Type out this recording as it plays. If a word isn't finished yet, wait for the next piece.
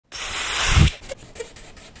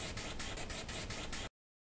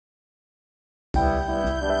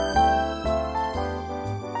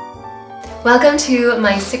Welcome to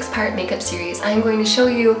my 6-part makeup series. I'm going to show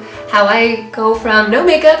you how I go from no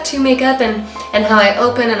makeup to makeup and how I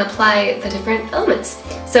open and apply the different elements.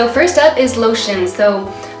 So first up is lotion. So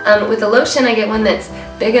with the lotion I get one that's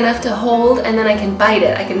big enough to hold and then I can bite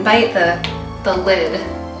it. I can bite the lid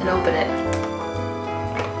and open it.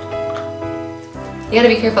 You gotta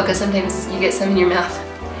be careful because sometimes you get some in your mouth.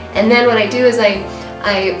 And then what I do is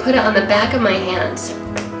I put it on the back of my hand.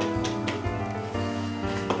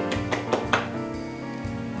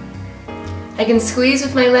 I can squeeze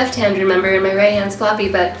with my left hand, remember, and my right hand's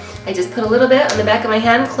floppy, but I just put a little bit on the back of my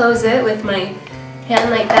hand, close it with my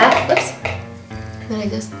hand like that, whoops, and then I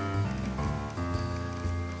just...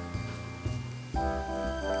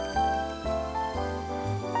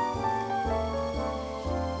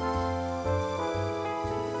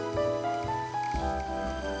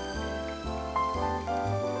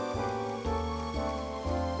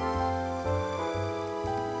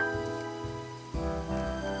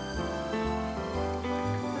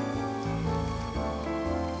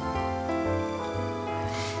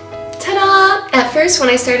 At first, when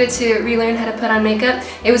I started to relearn how to put on makeup,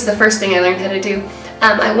 it was the first thing I learned how to do.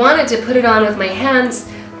 I wanted to put it on with my hands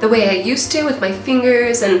the way I used to, with my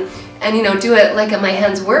fingers, and you know, do it like my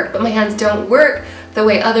hands work, but my hands don't work the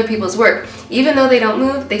way other people's work. Even though they don't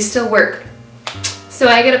move, they still work. So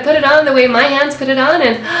I gotta put it on the way my hands put it on,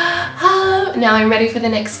 and now I'm ready for the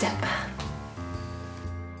next step.